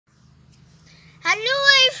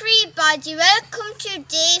Hello everybody, welcome to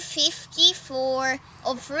day 54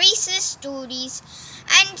 of Rhys's stories,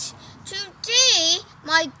 and today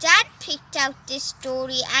my dad picked out this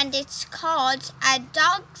story and it's called A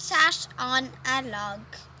Dog Sat on a Log.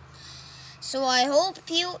 So I hope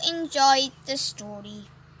you enjoyed the story.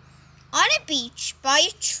 On a beach by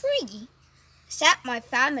a tree sat my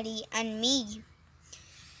family and me.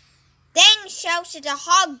 Then shouted a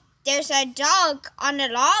hog, "There's a dog on a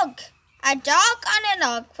log." "A dog on a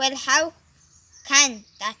log? Well, how can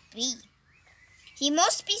that be? He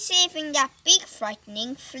must be saving that big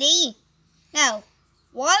frightening flea." Now,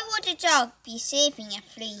 why would a dog be saving a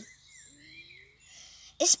flea?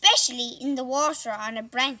 Especially in the water on a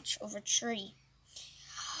branch of a tree.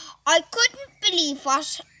 I couldn't believe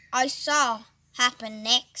what I saw happen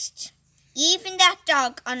next. Even that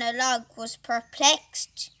dog on a log was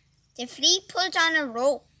perplexed. The flea pulled on a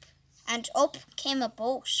rope and up came a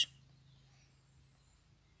boat.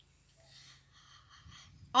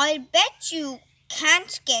 I bet you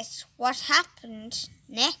can't guess what happened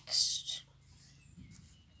next.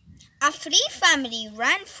 A flea family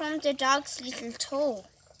ran from the dog's little toe.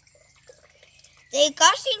 They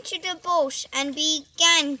got into the boat and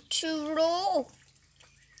began to row.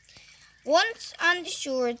 Once on the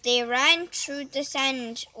shore, they ran through the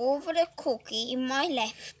sand over the cookie in my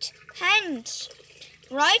left hand.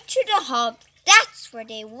 Right to the hog, that's where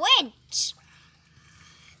they went.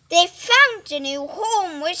 They found a new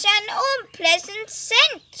home with an unpleasant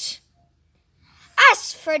scent.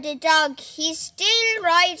 As for the dog, he's still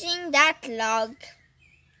riding that log.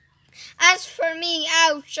 As for me,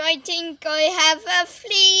 ouch, I think I have a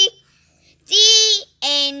flea. The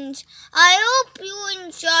end. I hope you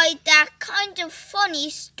enjoyed that kind of funny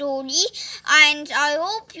story, and I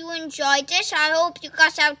hope you enjoyed it. I hope you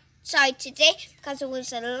got outside today because it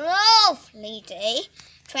was a lovely day.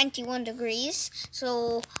 21 degrees.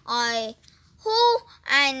 So I hope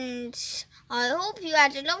you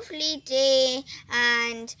had a lovely day,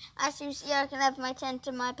 and as you see, I can have my tent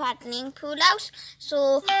and my paddling pool out.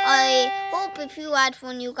 So I hope if you had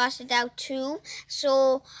one, you got it out too.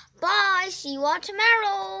 So bye, see you all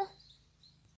tomorrow.